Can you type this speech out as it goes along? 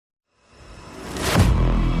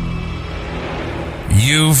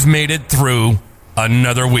You've made it through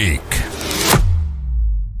another week.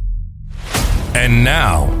 And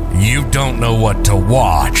now you don't know what to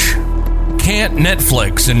watch. Can't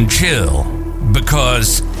Netflix and chill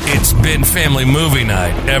because it's been family movie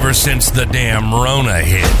night ever since the damn Rona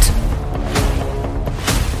hit.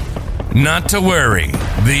 Not to worry,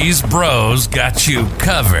 these bros got you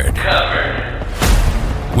covered.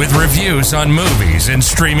 With reviews on movies and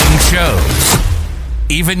streaming shows,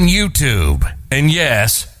 even YouTube. And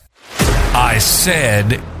yes, I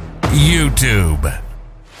said YouTube.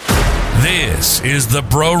 This is the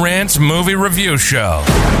Bro Rants Movie Review Show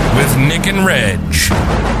with Nick and Reg.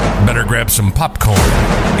 Better grab some popcorn.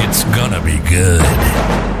 It's gonna be good.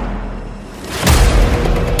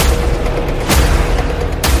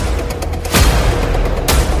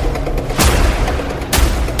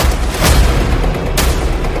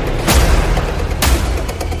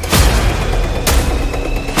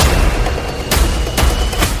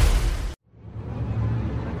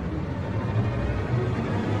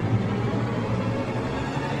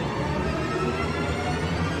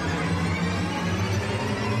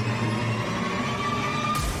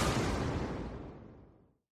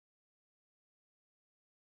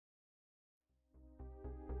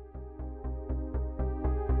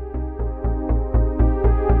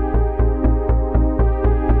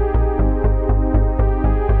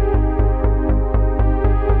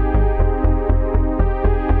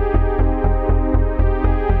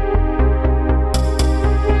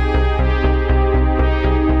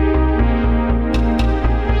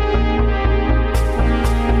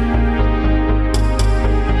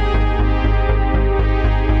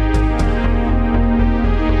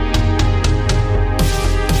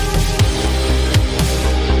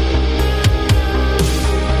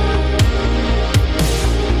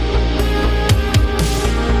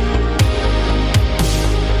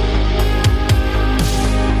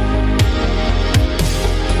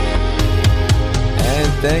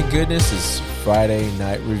 Goodness, it's Friday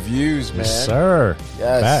night reviews, man. Yes, sir.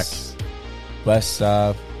 Yes. Back. Bless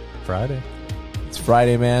Friday. It's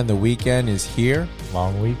Friday, man. The weekend is here.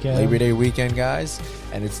 Long weekend. Labor Day weekend, guys.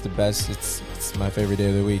 And it's the best. It's my favorite day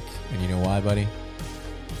of the week. And you know why, buddy?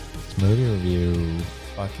 It's movie review.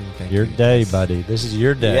 Fucking thank your you. day, buddy. This is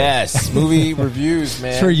your day. Yes. Movie reviews,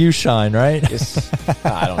 man. It's where you shine, right? Yes.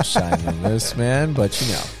 I don't shine in this, man. But,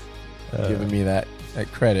 you know, giving me that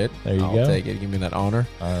credit. There you I'll go. take it. Give me that honor.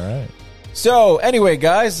 All right. So anyway,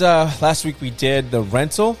 guys, last week we did The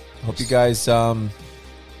Rental. Hope you guys liked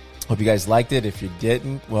it. If you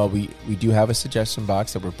didn't, well, we do have a suggestion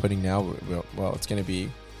box that we're putting now. Well, it's going to be,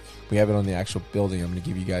 we have it on the actual building. I'm going to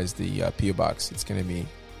give you guys the PO box. It's going to be,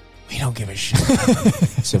 we don't give a shit.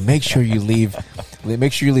 So make sure you leave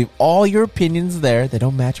all your opinions there. They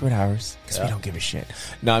don't match with ours because we don't give a shit.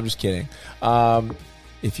 No, I'm just kidding.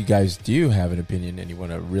 If you guys do have an opinion and you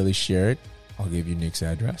want to really share it, I'll give you Nick's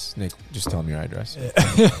address. Nick, just tell him your address.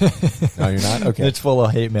 No, you're not? Okay. It's full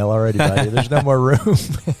of hate mail already, buddy. There's no more room.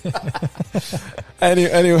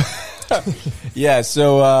 Anyway. Yeah,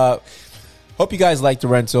 so hope you guys like The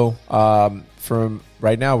Rental. From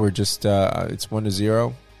right now, we're just, it's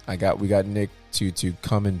 1-0. We got Nick to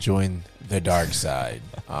come and join the dark side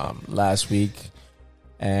last week.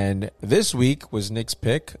 And this week was Nick's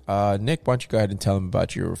pick. Nick, why don't you go ahead and tell him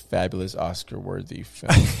about your fabulous Oscar-worthy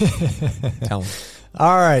film? Tell him.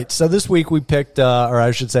 All right. So this week we picked, or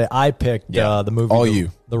I should say I picked the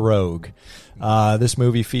movie The Rogue. This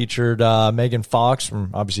movie featured Megan Fox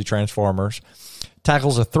from, obviously, Transformers.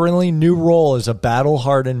 Tackles a thrilling new role as a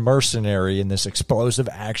battle-hardened mercenary in this explosive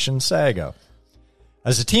action saga.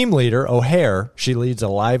 As a team leader, O'Hare, she leads a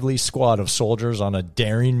lively squad of soldiers on a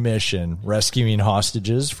daring mission, rescuing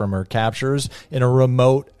hostages from her captors in a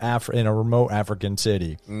remote African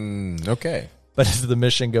city. Okay. But as the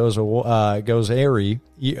mission goes Ari,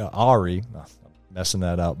 messing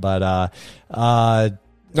that up, but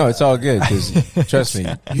No, it's all good because trust me,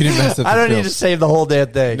 you didn't mess up. I don't film. need to save the whole damn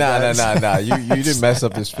thing. No. You didn't mess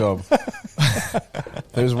up this film.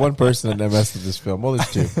 There's one person that messed up this film. Well,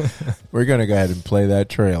 there's two. We're gonna go ahead and play that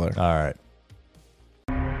trailer. All right.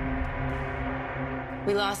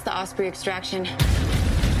 We lost the Osprey extraction.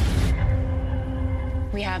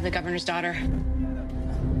 We have the governor's daughter.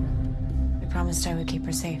 I promised I would keep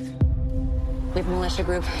her safe. We have a militia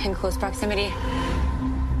group in close proximity.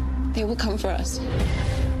 They will come for us. I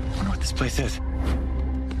wonder what this place is.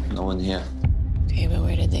 No one here. Okay, but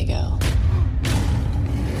where did they go?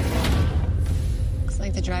 Looks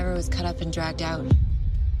like the driver was cut up and dragged out.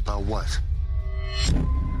 About what?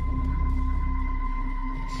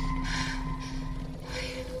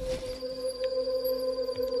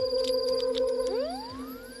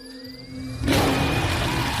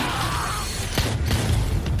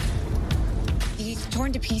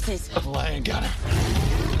 torn to pieces. A lion got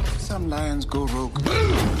her. Some lions go rogue.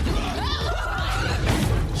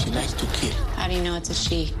 She likes to kill. How do you know it's a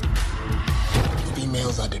she?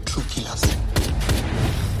 Females are the true killers.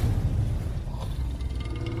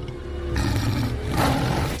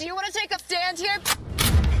 Do you want to take a stand here?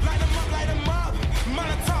 Light 'em up, light 'em up.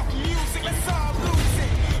 Molotov music, let's all lose it.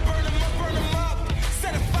 Burn 'em up.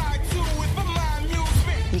 Set a fire to it for my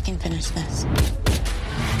amusement. We can finish this.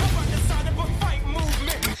 About the sound of a fight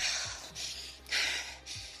movement.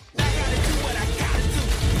 I gotta do what I gotta do.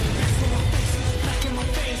 That's what my face is like in my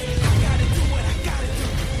face. I gotta do what I gotta do.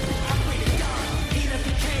 I pray to God, he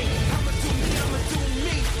never came. I'ma do me, I'ma do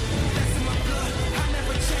me. That's in my blood, I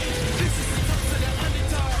never change. This is the toast of the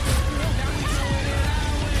underdog. Now we doing it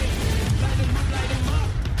our way. Light 'em up, light 'em up.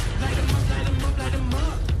 Light 'em up, light 'em up, light 'em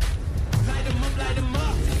up. Light 'em up, light 'em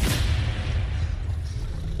up.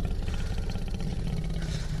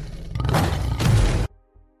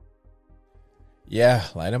 Yeah,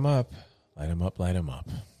 light them up. Light them up, light them up.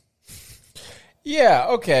 Yeah,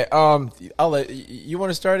 okay. I'll let you want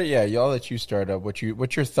to start it? Yeah, I'll let you start up. What's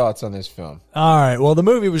your thoughts on this film? All right. Well, the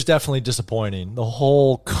movie was definitely disappointing. The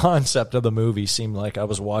whole concept of the movie seemed like I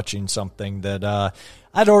was watching something that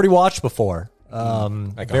I'd already watched before.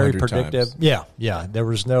 Like very 100 predictive. times. Yeah. There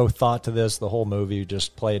was no thought to this. The whole movie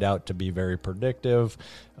just played out to be very predictive,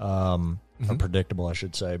 predictable, I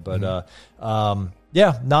should say. But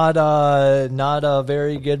not a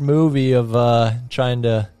very good movie of trying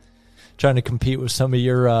to compete with some of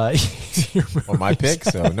your Well, my pick.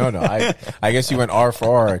 So no. I guess you went R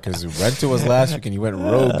for R because Rental was last week and you went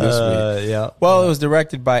Rogue this week. Yeah. Well, it was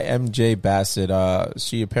directed by MJ Bassett.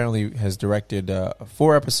 She apparently has directed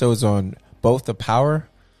 4 episodes on both The Power,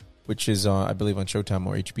 which is I believe on Showtime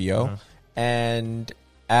or HBO, and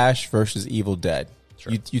Ash versus Evil Dead.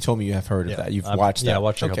 Sure. You told me you have heard of that. You've watched that. Yeah, I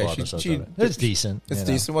watched a couple episodes of it. It's decent. It's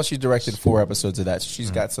decent. Well, she directed 4 episodes of that, so she's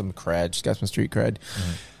got some cred. She's got some street cred.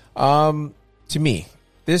 To me,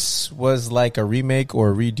 this was like a remake or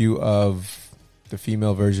a redo of the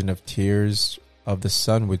female version of Tears of the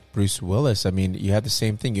Sun with Bruce Willis. I mean, you had the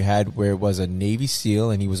same thing. You had where it was a Navy SEAL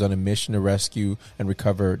and he was on a mission to rescue and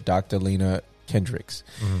recover Dr. Lena Kendricks.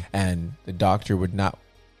 And the doctor would not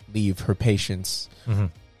leave her patients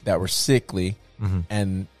that were sickly.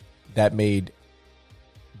 And that made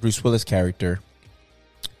Bruce Willis' character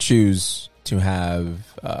choose to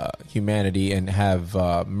have humanity and have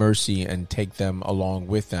mercy and take them along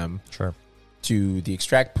with them to the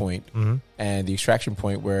extract point and the extraction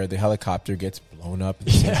point where the helicopter gets blown up. The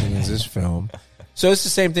same thing as this film. So it's the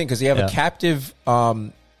same thing because you have a captive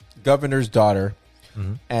governor's daughter,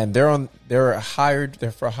 and they're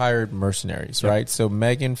for hired mercenaries, right? So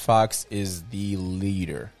Megan Fox is the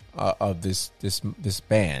leader of this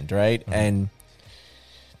band, right? And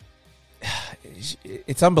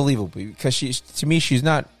it's unbelievable because she's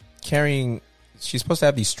not carrying. She's supposed to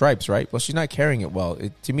have these stripes, right? Well, she's not carrying it well.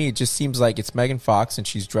 To me, it just seems like it's Megan Fox and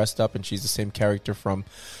she's dressed up and she's the same character from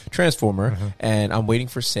Transformer. And I'm waiting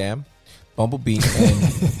for Sam, Bumblebee,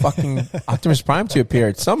 and fucking Optimus Prime to appear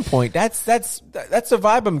at some point. That's the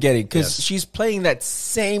vibe I'm getting because she's playing that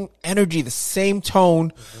same energy, the same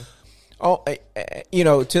tone. To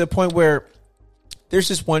the point where there's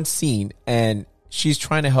this one scene and she's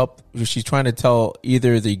trying to help. She's trying to tell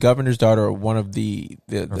either the governor's daughter or one of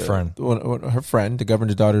her friend, the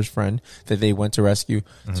governor's daughter's friend, that they went to rescue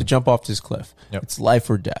to jump off this cliff. It's life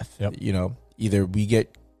or death. Either we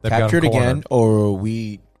get captured again or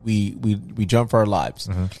we jump for our lives.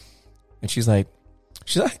 And she's like,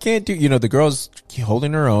 I can't do. The girl's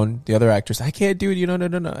holding her own. The other actress, I can't do it. No.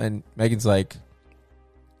 And Megan's like,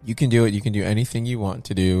 you can do it. You can do anything you want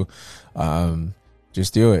to do.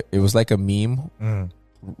 Just do it. It was like a meme,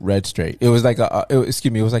 read straight. It was like it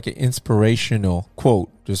was like an inspirational quote,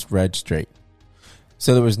 just read straight.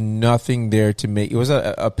 So there was nothing there to make. It was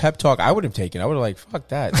a pep talk. I would have taken. I would have like, fuck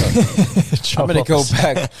that. I'm gonna go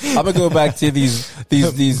back. I'm gonna go back to these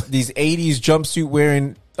 80s jumpsuit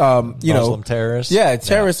wearing Muslim terrorists. Yeah,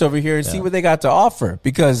 terrorists over here and see what they got to offer.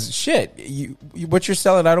 Because shit, what you're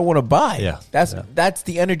selling, I don't want to buy. Yeah, that's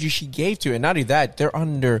the energy she gave to it. And not only that, they're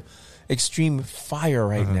under extreme fire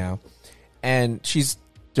right now, and she's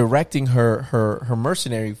directing her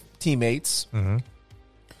mercenary teammates.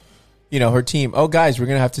 Her team. Oh, guys, we're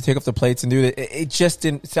gonna have to take off the plates and do it. It just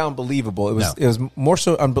didn't sound believable. It was more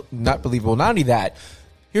so not believable. Not only that,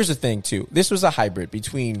 here's the thing too. This was a hybrid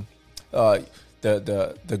between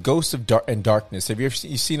the Ghosts of Darkness. Have you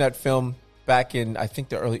seen that film? Back in, I think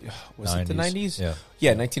the early, was 90s. It the 90s? Yeah,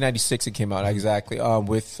 1996 it came out, exactly,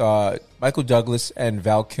 with Michael Douglas and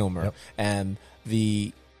Val Kilmer. And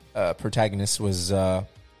the protagonist was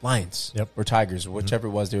lions or tigers, or whichever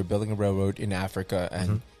it was. They were building a railroad in Africa,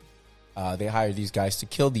 and they hired these guys to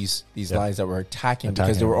kill these lions that were attacking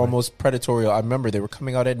because they were almost predatory. I remember they were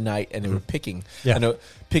coming out at night and they were picking,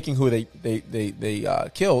 picking who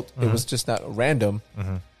they killed. It was just not random.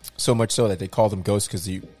 So much so that they called them ghosts because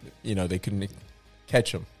they couldn't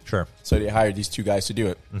catch them. Sure. So they hired these two guys to do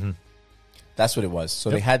it. That's what it was. So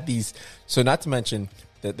they had these. So not to mention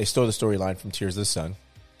that they stole the storyline from Tears of the Sun.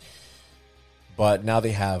 But now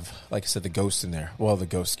they have, like I said, the ghosts in there. Well, the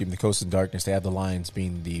ghosts in darkness. They have the lions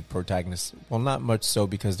being the protagonists. Well, not much so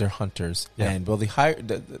because they're hunters. Yeah. And they hire.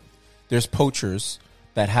 There's poachers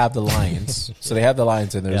that have the lions. So they have the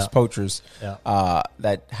lions and there's poachers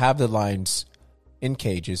that have the lions in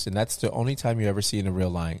cages, and that's the only time you ever see in a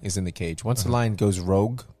real lion is in the cage. Once the lion goes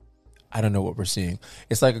rogue, I don't know what we're seeing.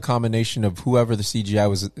 It's like a combination of whoever the CGI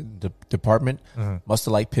was in the department must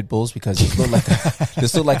have liked pit bulls because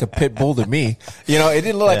this looked like a pit bull to me. It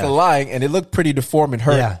didn't look like a lion, and it looked pretty deformed and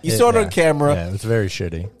hurt. Yeah, you saw it on camera. Yeah, it was very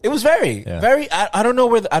shitty. It was very. I don't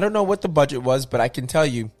know I don't know what the budget was, but I can tell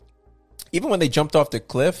you, even when they jumped off the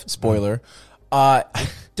cliff, spoiler, it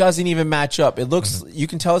doesn't even match up. It looks, you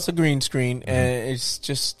can tell it's a green screen, and it's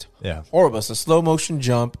just horrible. It's a slow motion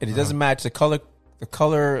jump, and it doesn't match the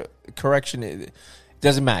color correction. It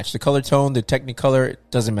doesn't match the color tone, the Technicolor.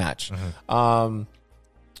 It doesn't match.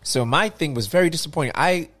 So my thing was very disappointing.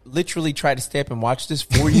 I literally tried to stay up and watch this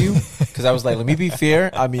for you because I was like, let me be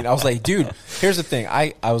fair. I mean, I was like, dude, here's the thing.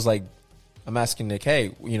 I was like, I'm asking Nick,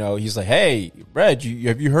 hey, he's like, hey, Brad,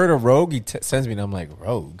 have you heard of Rogue? He sends me, and I'm like,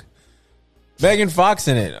 Rogue? Megan Fox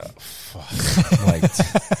in it. I'm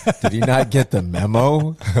like, did he not get the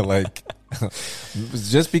memo? Like,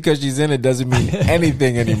 just because she's in it doesn't mean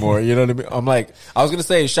anything anymore. You know what I mean? I'm like, I was going to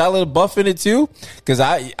say, is Shia LaBeouf in it too? Because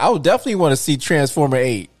I would definitely want to see Transformer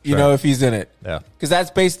 8, if he's in it. Yeah. Because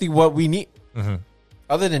that's basically what we need.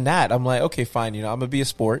 Other than that, I'm like, okay, fine. I'm going to be a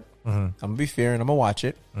sport. I'm going to be fair, and I'm going to watch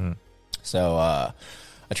it. So I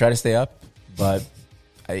try to stay up, but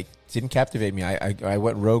I didn't captivate me. I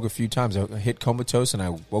went rogue a few times. I hit comatose, and I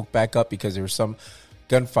woke back up because there was some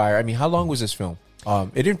gunfire. I mean, how long was this film?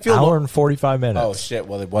 It didn't feel hour and 45 minutes. Oh shit!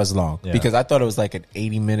 Well, it was long because I thought it was like an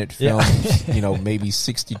 80-minute film. Maybe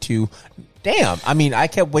 62. Damn. I mean, I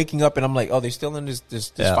kept waking up and I'm like, oh, they're still in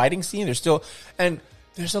this fighting scene. They're still, and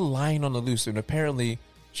there's a lion on the loose, and apparently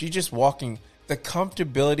she's just walking. The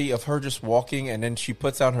comfortability of her just walking, and then she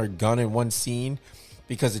puts out her gun in one scene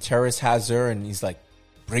because the terrorist has her, and he's like,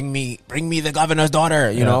 bring me the governor's daughter,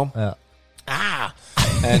 you know? Yeah.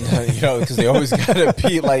 And, because they always gotta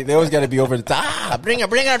be over the top. Bring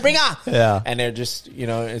her. Yeah. And they're just,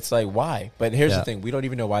 it's like, why? But here's the thing. We don't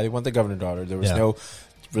even know why they want the governor's daughter. There was no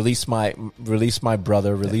release my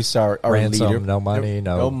brother, release our ransom, leader. No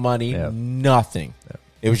money, nothing. Yeah.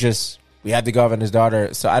 It was just, we had the governor's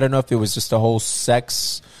daughter. So I don't know if it was just a whole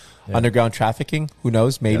sex underground trafficking. Who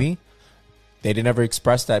knows? Maybe. Yeah. They didn't ever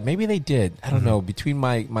express that. Maybe they did. I don't know. Between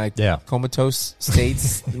my comatose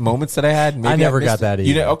states moments that I had, maybe I never got that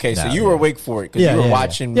either. So you were awake for it because you were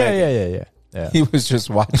watching. Yeah. He was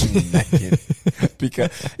just watching Megan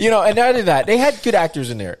because and out of that, they had good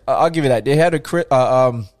actors in there. I'll give you that. They had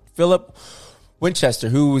a Philip Winchester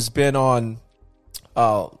who's been on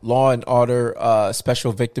Law and Order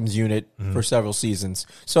Special Victims Unit for several seasons.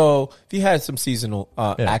 So if you had some seasonal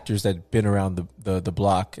actors that had been around the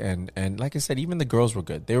block, and like I said, even the girls were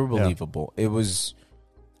good. They were believable. It was,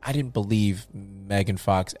 I didn't believe Megan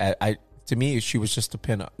Fox. To me, she was just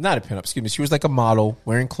not a pinup, excuse me. She was like a model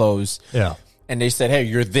wearing clothes. Yeah. And they said, hey,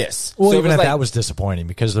 you're this. Well, so even that was disappointing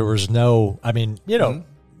because there was no,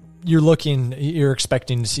 you're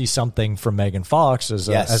expecting to see something from Megan Fox as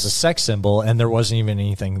a sex symbol, and there wasn't even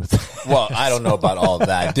anything. Well, I don't know about all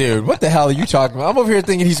that, dude. What the hell are you talking about? I'm over here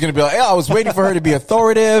thinking he's going to be like, I was waiting for her to be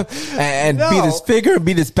authoritative and be this figure,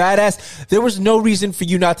 be this badass. There was no reason for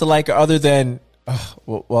you not to like her other than,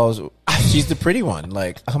 she's the pretty one.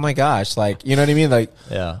 Like, oh my gosh. Like, you know what I mean? Like,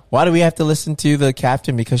 why do we have to listen to the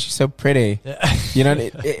captain because she's so pretty?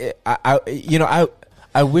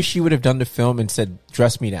 I wish you would have done the film and said,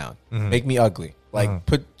 dress me down, make me ugly, like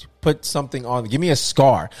put something on, give me a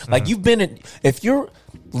scar. Like if you're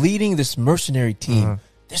leading this mercenary team,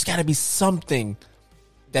 there's got to be something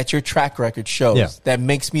that your track record shows that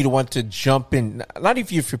makes me to want to jump in. Not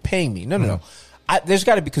if you're paying me, no. There's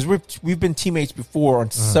got to be, because we've been teammates before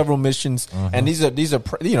on several missions, and these are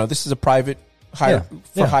this is a private hire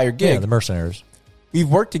gig. Yeah, the mercenaries. We've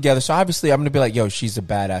worked together, so obviously I'm going to be like, yo, she's a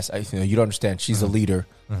badass. You don't understand. She's a leader.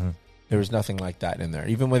 There was nothing like that in there.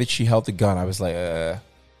 Even when she held the gun, I was like,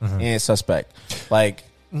 suspect. Like,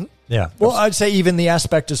 yeah. Well, I'd say even the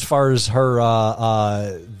aspect as far as her,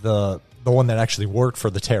 the the one that actually worked for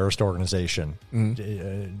the terrorist organization.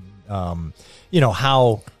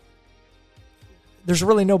 How there's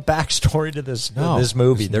really no backstory to this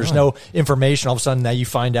movie. There's no information. All of a sudden, now you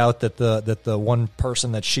find out that the one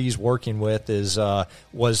person that she's working with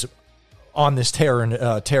was on this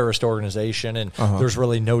terrorist organization, and there's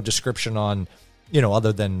really no description on,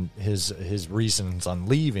 other than his reasons on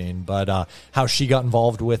leaving, but how she got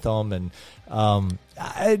involved with them. And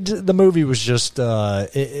the movie was just,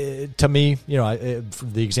 to me,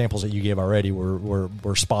 the examples that you gave already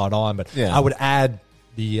were spot on. But I would add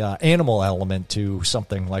the animal element to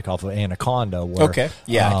something like off of Anaconda. Where, I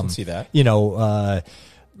can see that.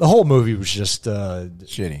 The whole movie was just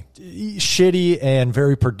shitty and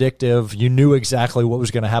very predictive. You knew exactly what was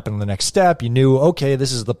going to happen in the next step. You knew, okay,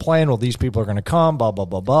 this is the plan. Well, these people are going to come, blah, blah,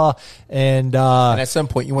 blah, blah. And at some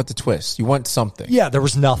point, you want the twist. You want something. Yeah, there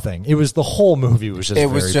was nothing. It was the whole movie was just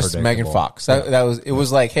very just Megan Fox. That was it.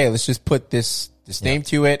 Was like, hey, let's just put this name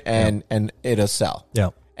to it, and it'll sell. Yeah,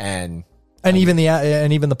 and even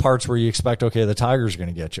the parts where you expect, okay, the tiger's going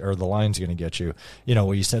to get you or the lion's going to get you.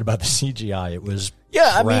 What you said about the CGI, it was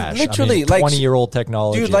trash. Literally, 20-year-old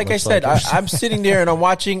technology. Dude, like I said, I'm sitting there and I'm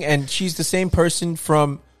watching, and she's the same person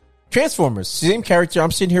from Transformers, same character.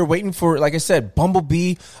 I'm sitting here waiting for, like I said,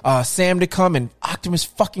 Bumblebee, Sam to come, and Optimus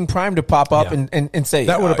fucking Prime to pop up and say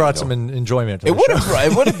that would have brought some enjoyment. It would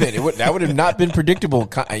have been. That would have not been predictable.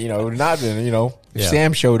 It would not been. If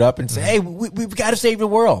Sam showed up and said, "Hey, we've got to save the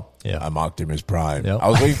world." Yeah, I'm Optimus Prime. Yep. I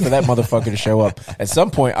was waiting for that motherfucker to show up. At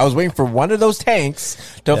some point, I was waiting for one of those tanks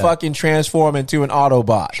to fucking transform into an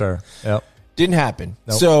Autobot. Sure. Yep. Didn't happen.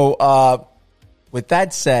 Nope. So, with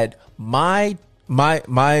that said, my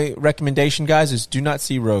recommendation, guys, is do not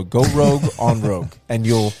see Rogue. Go Rogue on Rogue, and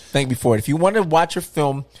you'll thank me for it. If you want to watch a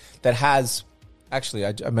film that has, actually,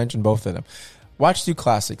 I mentioned both of them. Watch two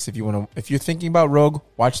classics. If you're thinking about Rogue,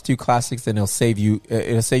 watch two classics, and it'll save you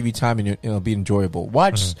time, and it'll be enjoyable.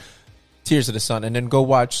 Watch Tears of the Sun, and then go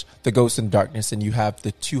watch The Ghost in Darkness, and you have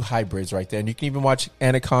the two hybrids right there. And you can even watch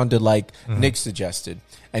Anaconda, like Nick suggested,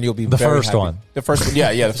 and you'll be the very first happy. one. The first one,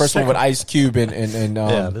 the first one with Ice Cube and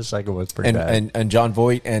the second one's pretty bad. And John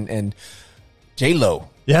Voight and J-Lo.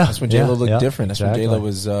 Yeah, that's when J-Lo looked different. That's exactly. when J-Lo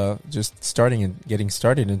was just getting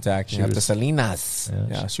started into acting after Salinas.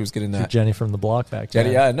 Yeah, she was getting that. Jenny from the Block back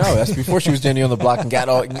then. Jenny, that's before she was Jenny on the Block and got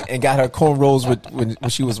her cornrows when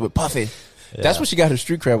she was with Puffy. Yeah. That's when she got her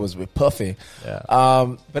street cred, was with Puffy.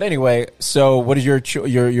 Yeah. But anyway, so what is your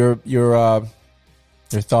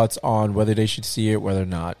thoughts on whether they should see it, whether or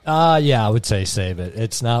not? I would say save it.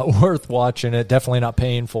 It's not worth watching it. Definitely not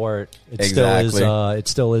paying for it. It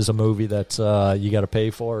still is a movie that you got to pay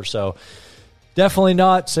for. So definitely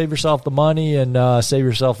not. Save yourself the money and save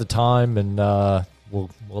yourself the time, and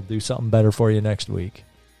we'll do something better for you next week.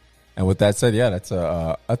 And with that said, that's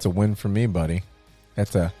a win for me, buddy.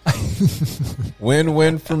 That's a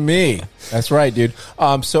win-win for me. That's right, dude.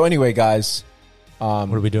 So anyway, guys, what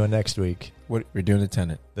are we doing next week? We're doing The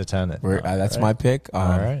Tenet. The Tenet. That's my pick.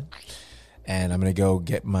 All right. And I'm gonna go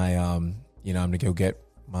get my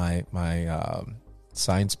my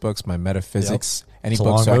science books, my metaphysics, any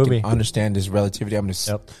books so I can understand this relativity. I'm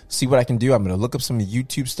gonna see what I can do. I'm gonna look up some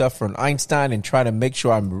YouTube stuff from Einstein and try to make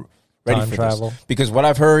sure I'm ready for this. Because what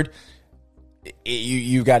I've heard,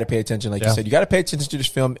 you got to pay attention. Like you said, you got to pay attention to this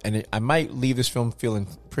film, and I might leave this film feeling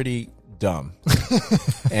pretty dumb.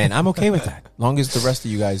 And I'm okay with that. Long as the rest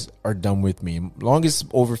of you guys are dumb with me. Long as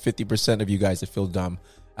over 50% of you guys that feel dumb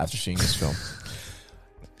after seeing this film.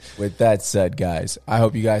 With that said, guys, I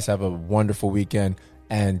hope you guys have a wonderful weekend.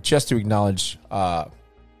 And just to acknowledge,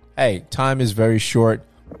 hey, time is very short.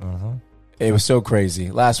 It was so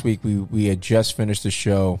crazy. Last week, we had just finished the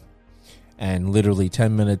show, and literally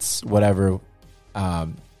 10 minutes, whatever,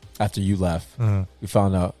 after you left, we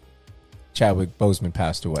found out Chadwick Boseman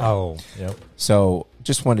passed away. Oh, yep. So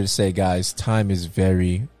just wanted to say, guys, time is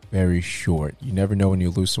very, very short. You never know when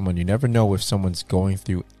you lose someone. You never know if someone's going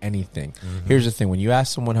through anything. Here's the thing. When you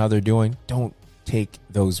ask someone how they're doing, don't take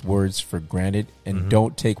those words for granted, and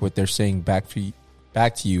don't take what they're saying back to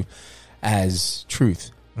you as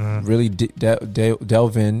truth. Really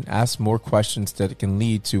delve in, ask more questions that can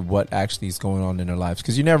lead to what actually is going on in their lives,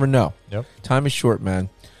 because you never know. Time is short, man.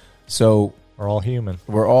 So we're all human.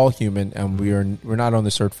 We're all human, and we're not on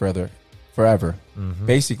this earth forever.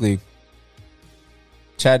 Basically,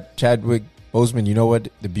 Chadwick Boseman, you know what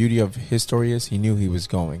the beauty of his story is? He knew he was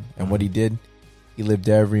going, and what he did, he lived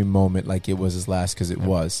every moment like it was his last, because it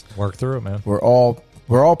was. Work through it, man. We're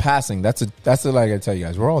all passing. That's like I tell you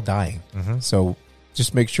guys, we're all dying. So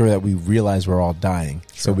just make sure that we realize we're all dying,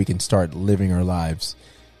 so we can start living our lives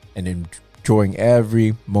and enjoying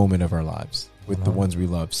every moment of our lives. with the ones we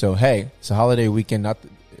love. So, hey, it's a holiday weekend.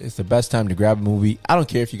 It's the best time to grab a movie. I don't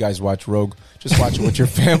care if you guys watch Rogue. Just watch it with your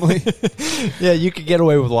family. Yeah, you could get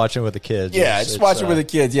away with watching it with the kids. Yeah, just watch it with the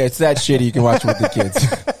kids. Yeah, it's that shitty. You can watch it with the kids.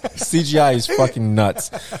 CGI is fucking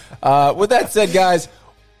nuts. With that said, guys,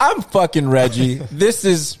 I'm fucking Reggie. This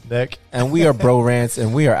is Nick. And we are Bro Rants,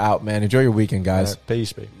 and we are out, man. Enjoy your weekend, guys.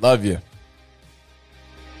 Peace, baby. Love you.